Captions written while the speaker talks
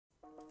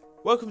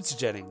Welcome to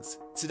Jennings.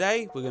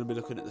 Today we're going to be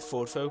looking at the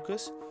Ford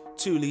Focus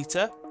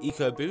 2.0T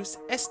EcoBoost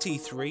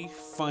ST-3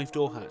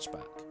 5-door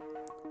hatchback.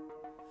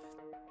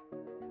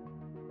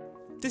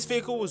 This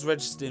vehicle was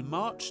registered in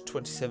March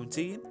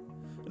 2017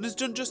 and has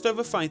done just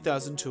over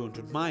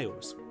 5,200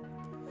 miles.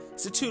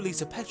 It's a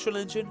 2-litre petrol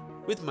engine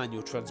with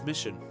manual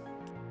transmission.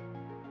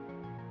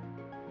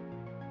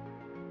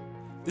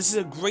 This is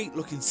a great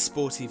looking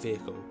sporty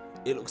vehicle.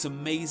 It looks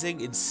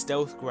amazing in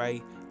stealth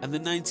grey, and the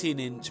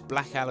 19-inch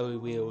black alloy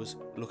wheels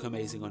look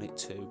amazing on it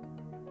too.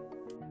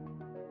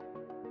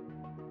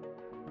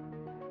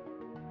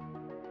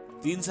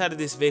 The inside of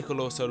this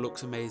vehicle also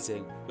looks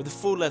amazing, with a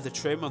full leather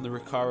trim on the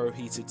Recaro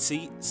heated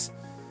seats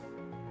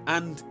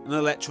and an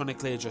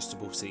electronically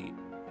adjustable seat.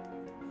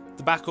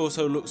 The back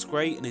also looks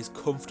great and is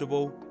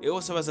comfortable. It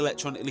also has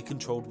electronically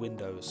controlled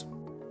windows.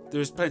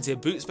 There is plenty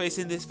of boot space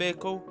in this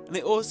vehicle, and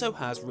it also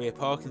has rear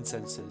parking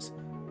sensors.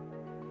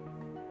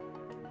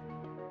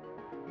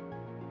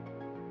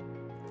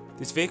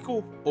 This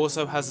vehicle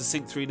also has a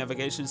ST-3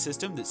 navigation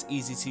system that's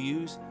easy to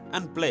use,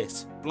 and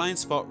BLIS, blind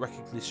spot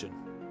recognition.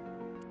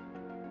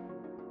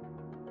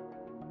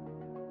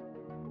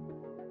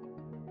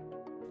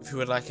 If you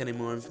would like any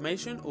more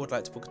information or would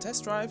like to book a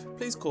test drive,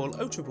 please call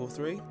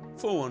 0333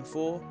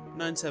 414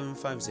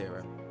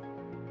 9750.